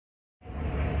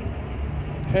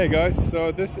Hey guys,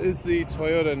 so this is the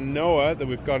Toyota Noah that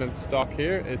we've got in stock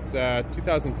here. It's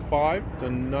 2005,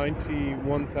 done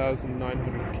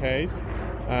 91,900 Ks.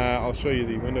 I'll show you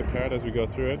the window card as we go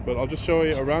through it, but I'll just show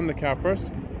you around the car first,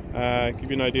 give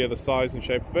you an idea of the size and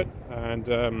shape of it,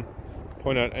 and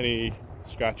point out any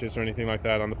scratches or anything like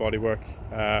that on the bodywork.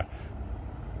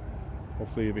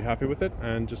 Hopefully you'll be happy with it,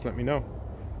 and just let me know.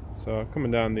 So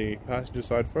coming down the passenger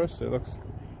side first, it looks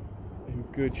in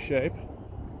good shape.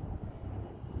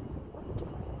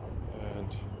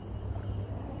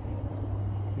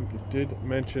 I think it did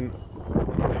mention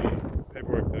on the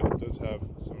paperwork that it does have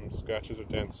some scratches or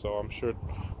dents, so I'm sure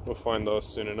we'll find those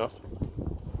soon enough.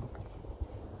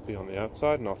 Be on the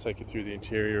outside, and I'll take you through the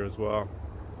interior as well.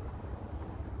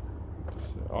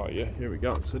 Oh yeah, here we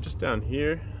go. So just down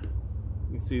here,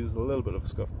 you can see there's a little bit of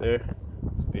scuff there.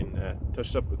 It's been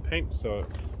touched up with paint, so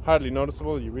hardly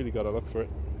noticeable. You really got to look for it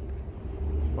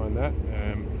to find that.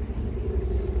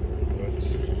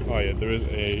 Oh yeah, there is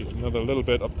another little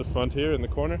bit up the front here in the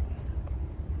corner. You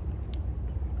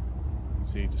can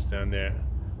see just down there.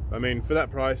 I mean, for that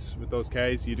price with those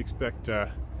Ks, you'd expect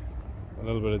a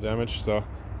little bit of damage. So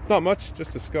it's not much,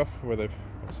 just a scuff where they've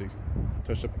obviously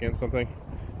touched up against something,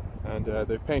 and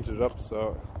they've painted it up.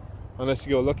 So unless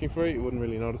you go looking for it, you wouldn't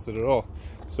really notice it at all.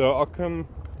 So I'll come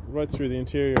right through the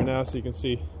interior now, so you can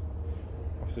see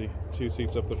obviously two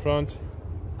seats up the front.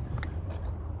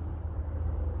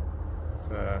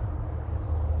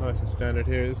 Nice and standard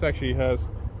here. This actually has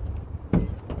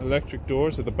electric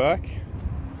doors at the back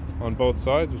on both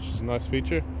sides, which is a nice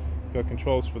feature. Got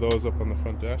controls for those up on the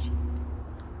front dash,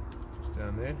 just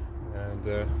down there. And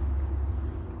I'll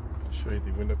show you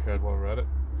the window card while we're at it.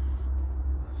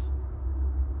 It's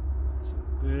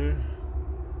up there.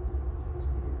 It's a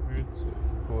bit weird, so you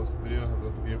can pause the video, have a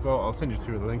look at the info. I'll send you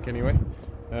through the link anyway.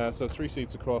 So 3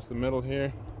 seats across the middle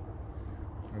here.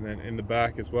 And then in the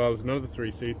back as well is another 3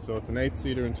 seats, so it's an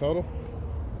 8-seater in total.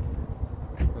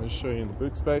 I'll just show you in the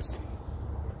boot space.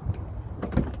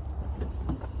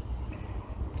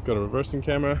 It's got a reversing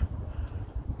camera.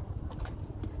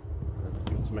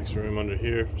 Got some extra room under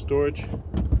here for storage.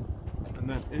 And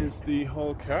that is the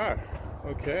whole car.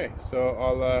 Okay, so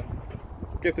I'll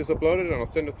get this uploaded and I'll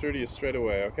send it through to you straight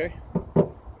away, okay?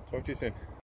 Talk to you soon.